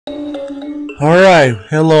Alright,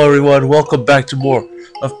 hello everyone, welcome back to more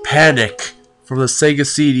of Panic from the Sega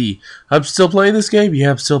CD. I'm still playing this game?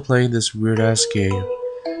 Yeah, I'm still playing this weird-ass game.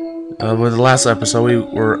 With the last episode, we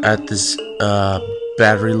were at this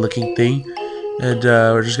battery-looking thing, and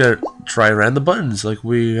we're just gonna try and ram the buttons like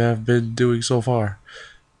we have been doing so far.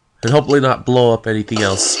 And hopefully not blow up anything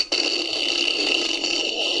else.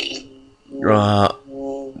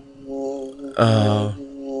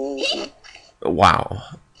 Wow.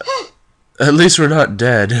 At least we're not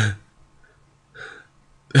dead.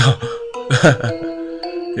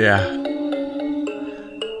 Yeah.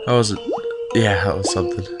 That was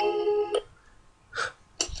something.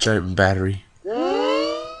 Giant battery.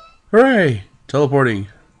 Hooray! Teleporting.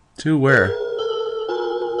 To where?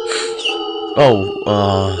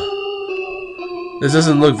 Oh, this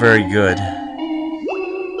doesn't look very good.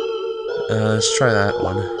 Let's try that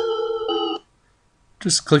one.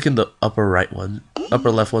 Just clicking the upper right one. Upper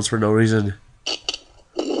left ones for no reason.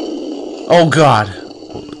 Oh god!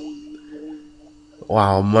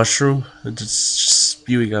 Wow, mushroom? Just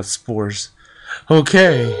spewing out spores.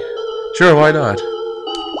 Okay. Sure, why not?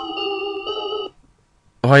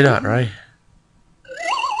 Why not, right?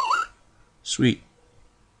 Sweet.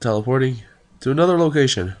 Teleporting to another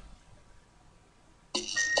location.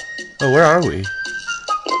 Oh, where are we?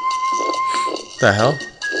 The hell?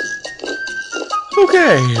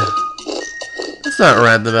 Okay. That's not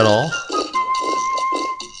random at all.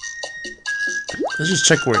 Let's just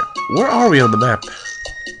check where are we on the map?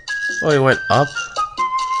 Oh, we went up.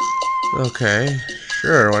 Okay,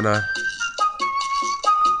 sure, why not?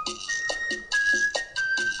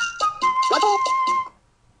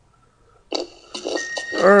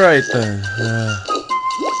 Alright then.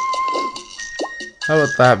 How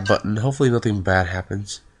about that button? Hopefully nothing bad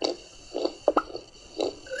happens.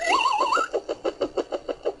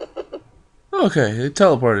 Okay, they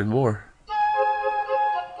teleported more.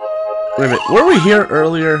 Wait a minute, were we here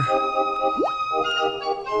earlier?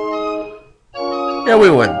 Yeah,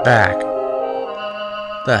 we went back.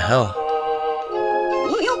 The hell?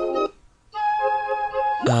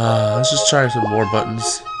 Let's just try some more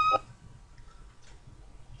buttons.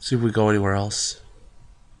 See if we go anywhere else.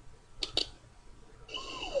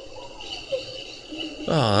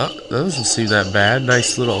 Oh, that doesn't seem that bad.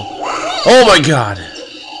 Nice little... Oh my god!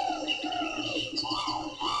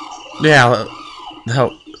 Yeah,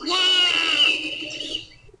 no.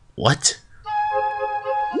 What?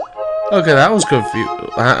 Okay, that was confused.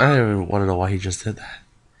 I don't even want to know why he just did that.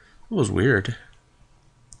 It was weird.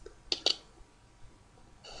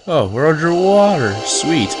 Oh, we're underwater.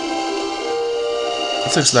 Sweet.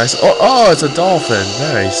 This looks nice. Oh, it's a dolphin.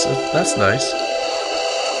 Nice. That's nice.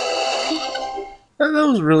 That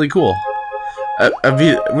was really cool. I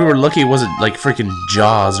mean, we were lucky it wasn't like freaking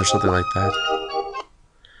Jaws or something like that.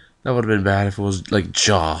 That would have been bad if it was like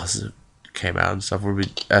Jaws that came out and stuff. Would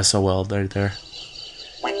be SOL right there.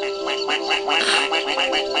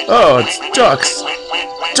 Oh, it's ducks!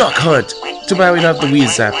 Duck hunt! Too bad we don't have the Wii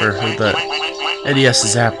Zapper or the NES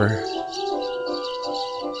Zapper.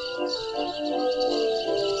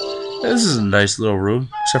 This is a nice little room,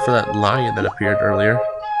 except for that lion that appeared earlier.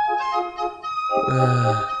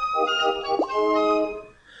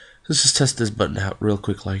 Let's just test this button out real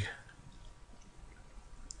quick, like.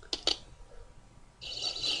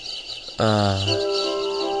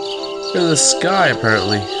 Look at the sky,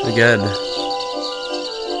 apparently, again.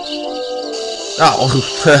 Oh!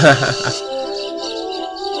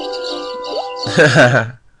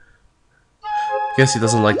 Guess he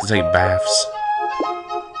doesn't like to take baths.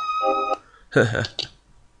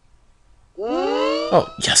 Oh,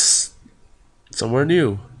 yes! Somewhere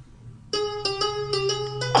new.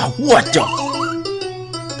 Oh, what the?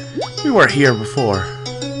 We weren't here before.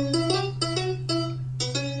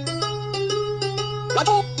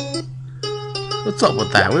 What's up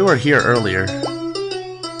with that? We were here earlier.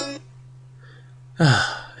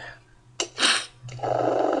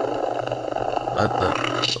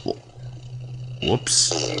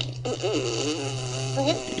 Whoops.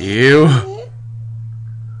 Ew.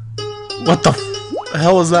 What the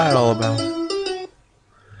hell was that all about?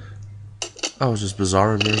 That was just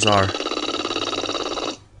bizarre and bizarre.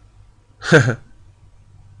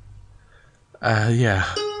 Yeah,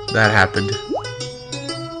 that happened.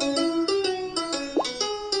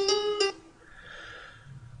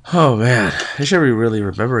 Oh man, I should be really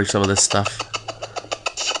remembering some of this stuff.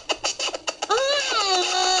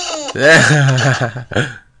 That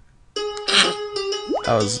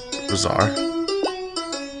was bizarre.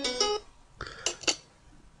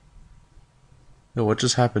 No, what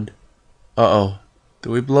just happened? Uh-oh. Did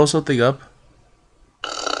we blow something up?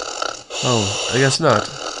 Oh, I guess not.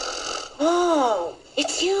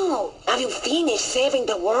 It's you. Have you finished saving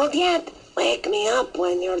the world yet? Wake me up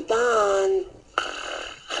when you're done.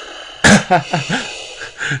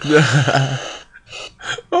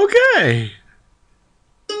 Okay.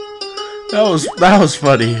 That was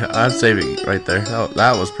funny. I'm saving right there.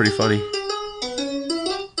 That was pretty funny.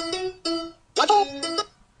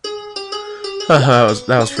 that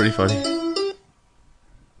was pretty funny.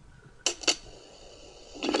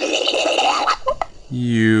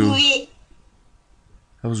 You.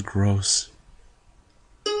 That was gross.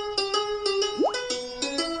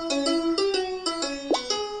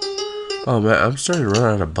 Oh man, I'm starting to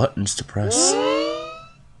run out of buttons to press.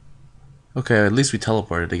 Okay, at least we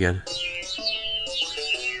teleported again.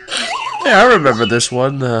 Yeah, I remember this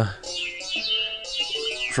one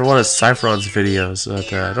for one of Cyphron's videos,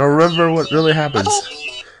 but I don't remember what really happens.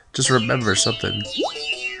 Just remember something.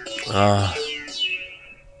 Now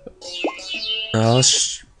let's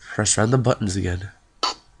just press random buttons again.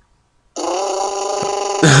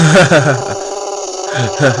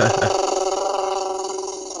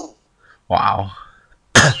 Wow.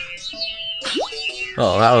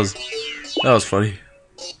 Oh, that was funny.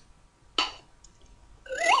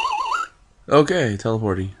 Okay,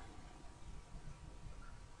 teleporting.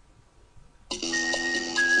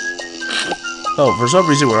 Oh, for some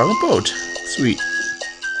reason we're on a boat. Sweet.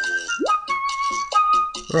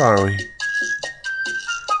 Where are we?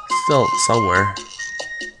 Still somewhere.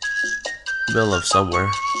 Middle of somewhere.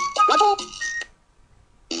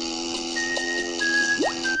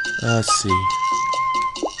 Let's see.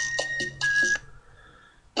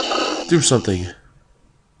 Do something.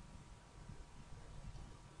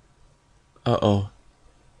 Uh-oh.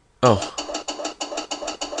 Oh.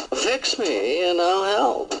 Fix me and I'll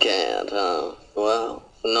help. Can't, huh? Well,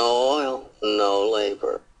 no oil, no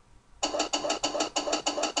labor.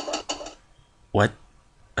 What?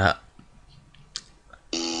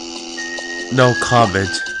 No comment.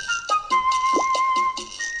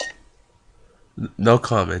 No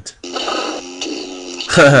comment.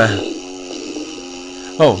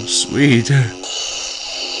 Oh, sweet.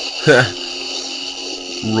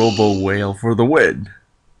 Robo whale for the win.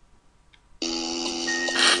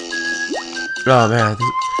 Oh man,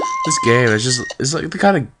 this game is just—it's like the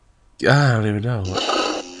kind of I don't even know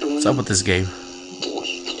what's up with this game.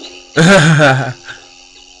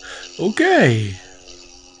 Okay.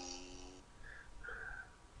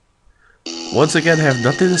 Once again, I have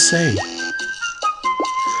nothing to say.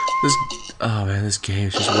 Oh man, this game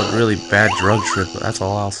is just one really bad drug trip. That's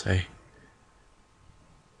all I'll say.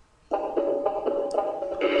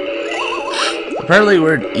 Apparently,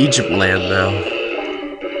 we're in Egypt land now,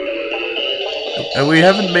 and we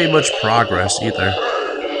haven't made much progress either.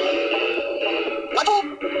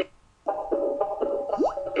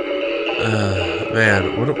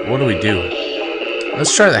 Man, what do we do?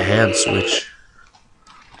 Let's try the hand switch.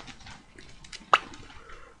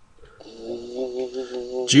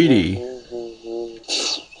 GD.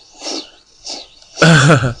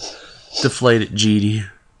 Deflated GD.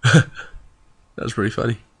 That was pretty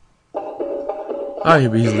funny. I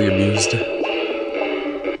am easily amused.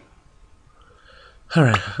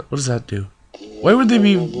 Alright, what does that do? Why would there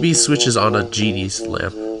be switches on a genie's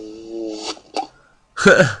lamp?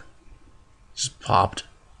 Just popped.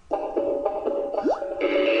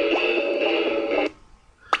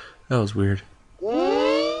 That was weird.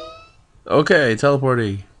 Okay,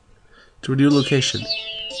 teleporting to a new location.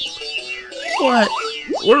 What?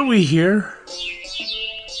 Were we here?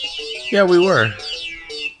 Yeah, we were.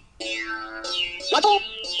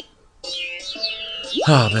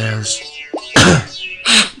 Oh man,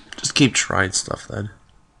 just keep trying stuff then.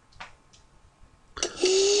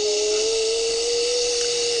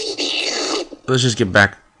 Let's just get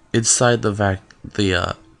back inside the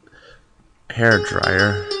hair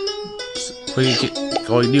dryer. We can keep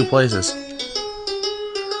going new places.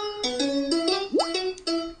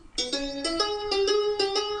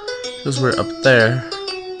 Because we're up there.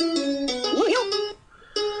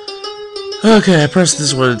 Okay, I pressed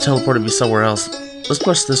this one and teleported me somewhere else. Let's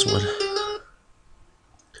press this one.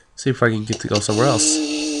 See if I can get to go somewhere else.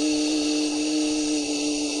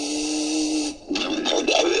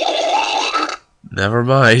 Never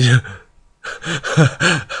mind.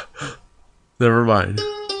 Never mind.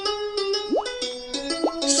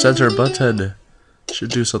 Center button. Should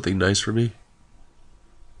do something nice for me.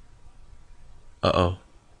 Uh-oh.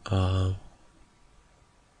 How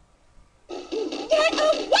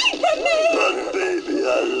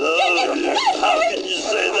can you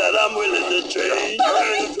say that? I'm willing to change.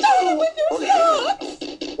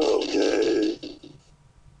 Okay.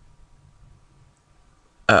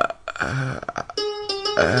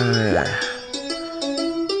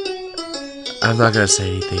 I'm not gonna say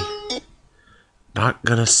anything. Not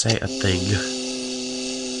gonna say a thing.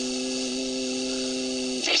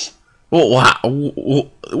 Oh, wow.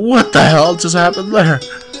 What the hell just happened there?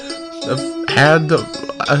 The hand.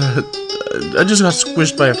 I just got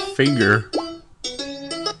squished by a finger.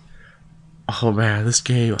 Oh man, this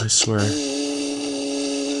game, I swear.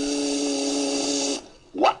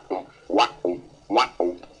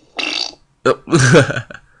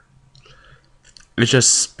 It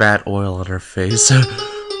just spat oil on her face.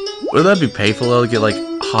 Wouldn't that be painful though, to get like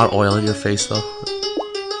hot oil in your face though?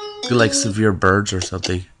 Get like severe burns or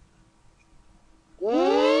something.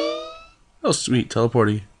 Oh sweet,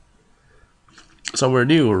 teleporting. Somewhere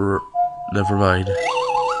new, or never mind.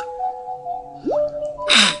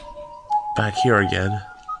 Back here again.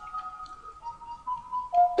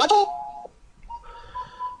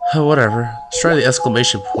 Oh, whatever. Let's try the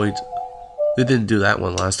exclamation point. We didn't do that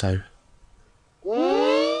one last time.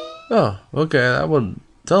 Oh, okay, that one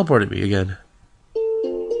teleported me again.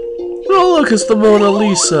 Oh, look, it's the Mona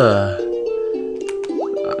Lisa.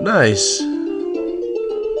 Nice.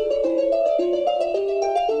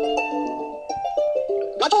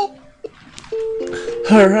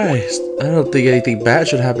 Alright, I don't think anything bad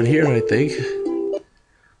should happen here, I think.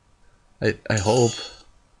 I hope.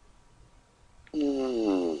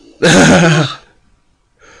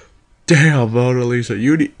 Damn, Mona Lisa,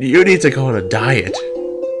 you need to go on a diet.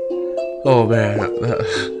 Oh man.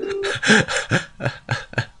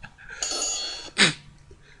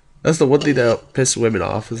 That's the one thing that pisses women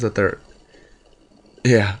off, is that they're...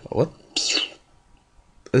 Yeah, what?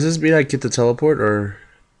 Does this mean I get to teleport, or...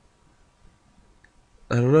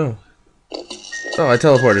 I don't know. Oh, I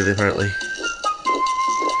teleported apparently.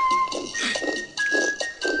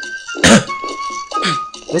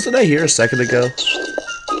 Wasn't I here a second ago?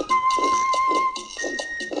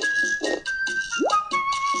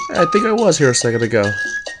 I think I was here a second ago.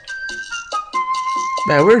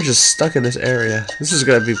 Man, we're just stuck in this area. This is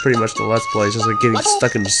gonna be pretty much the Let's Play, just like getting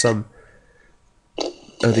stuck into some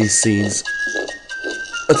of these scenes.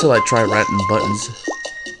 Until I try ranting buttons.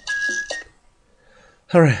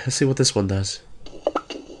 Alright, let's see what this one does.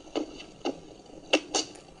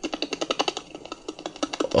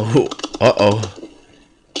 Oh, uh-oh.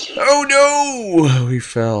 Oh no! We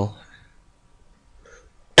fell.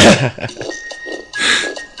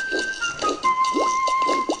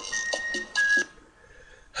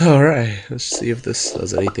 Alright, let's see if this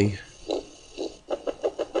does anything.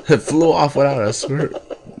 It flew off without us.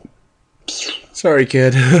 Sorry,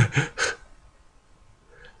 kid.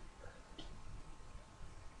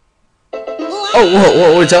 Oh,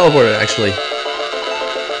 whoa, we teleported, actually.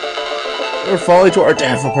 We're falling to our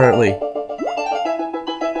death, apparently.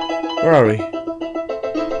 Where are we?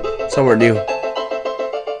 Somewhere new.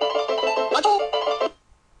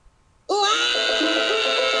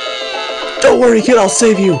 Don't worry, kid, I'll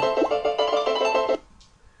save you.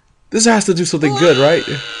 This has to do something good, right?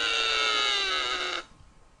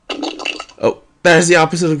 Oh, that is the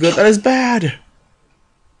opposite of good. That is bad.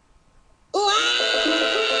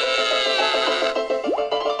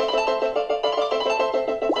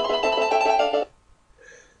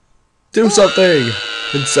 Do something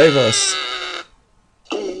and save us.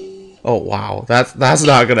 Oh wow, that's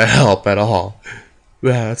not gonna help at all.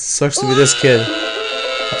 Yeah, it sucks to be this kid.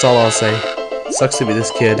 That's all I'll say. It sucks to be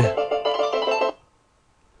this kid.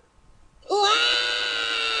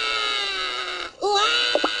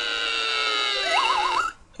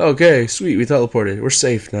 Okay, sweet, we teleported. We're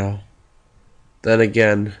safe now. Then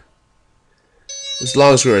again, as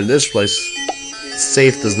long as we're in this place,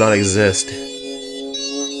 safe does not exist.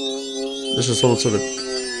 This is some sort of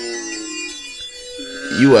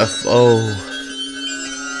UFO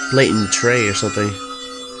latent tray or something.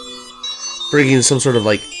 Bringing some sort of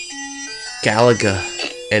like Galaga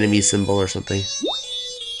enemy symbol or something.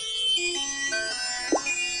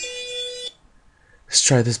 Let's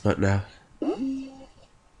try this button now.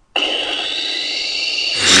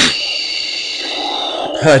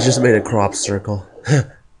 I just made a crop circle.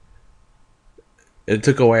 It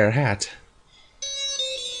took away our hat.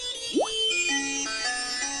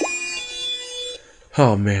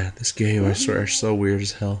 Oh man, this game, I swear, is so weird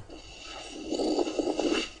as hell.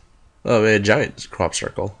 Oh man, giant crop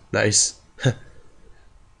circle. Nice.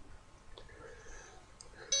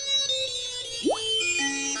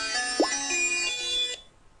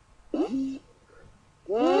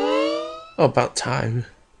 Oh, about time.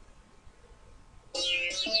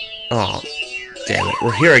 Oh, damn it,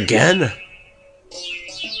 we're here again?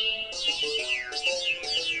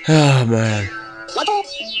 Oh man.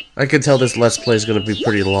 I can tell this Let's Play is going to be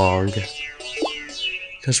pretty long.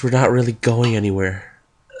 Because we're not really going anywhere.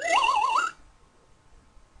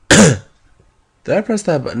 Did I press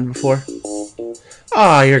that button before?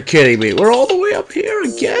 Ah, you're kidding me. We're all the way up here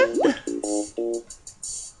again?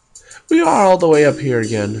 We are all the way up here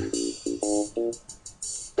again.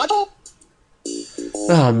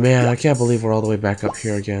 Oh man, I can't believe we're all the way back up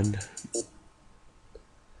here again.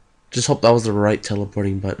 Just hope that was the right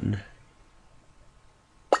teleporting button.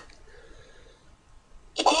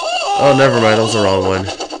 Oh, never mind, that was the wrong one.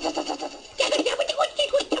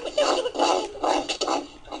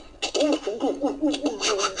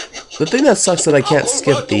 The thing that sucks that I can't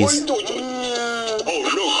skip these.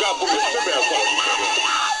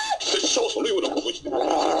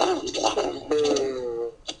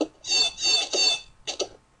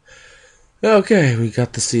 Okay, we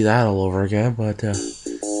got to see that all over again, but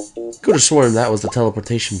could have sworn that was the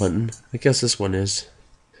teleportation button. I guess this one is.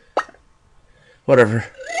 Whatever.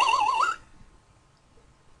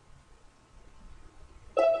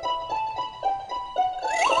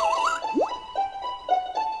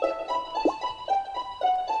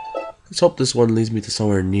 Let's hope this one leads me to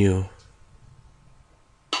somewhere new.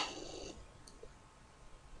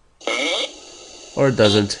 Or it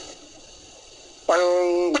doesn't.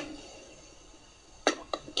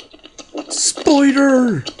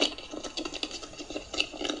 Spider!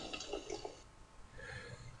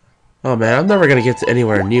 Oh man, I'm never gonna get to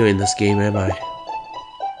anywhere new in this game, am I?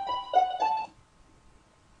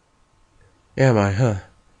 Am I, huh?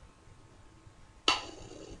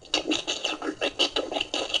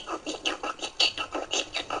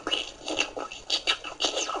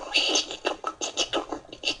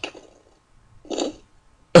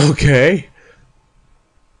 Okay.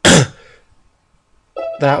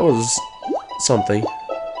 That was something.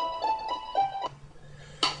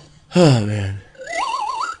 Oh man.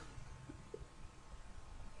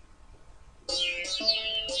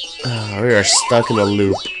 Oh, we are stuck in a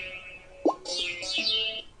loop.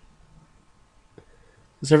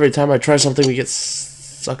 Because every time I try something, we get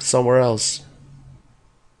sucked somewhere else.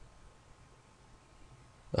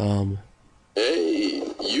 Hey,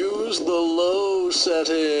 use the low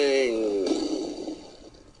setting.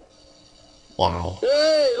 Wow.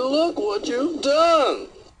 Hey, look what you've done.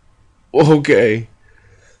 Okay.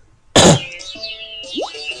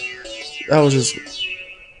 That was just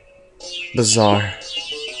bizarre.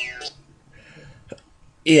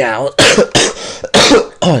 Yeah.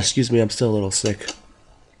 Oh, excuse me, I'm still a little sick.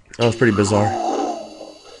 That was pretty bizarre.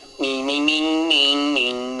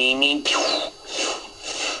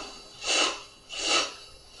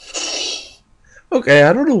 Okay,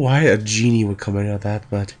 I don't know why a genie would come out of that,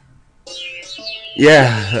 but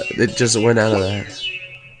yeah, it just went out of there.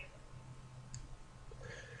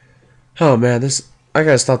 Oh man, I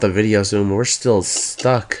gotta stop the video soon. We're still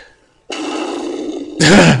stuck.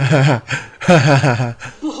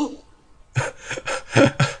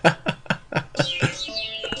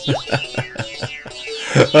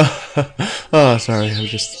 Oh, sorry. I'm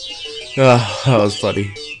just. Oh, that was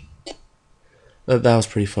funny. That was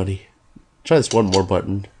pretty funny. Try this one more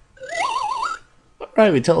button.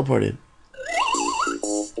 Alright, we teleported.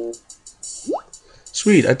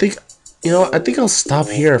 Sweet. I think, you know, I think I'll stop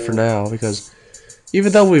here for now because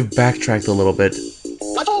even though we've backtracked a little bit,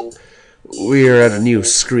 we're at a new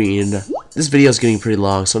screen. This video is getting pretty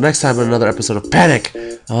long, so next time on another episode of Panic,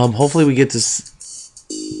 hopefully we get to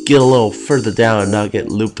get a little further down and not get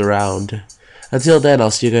looped around. Until then, I'll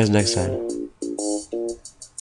see you guys next time.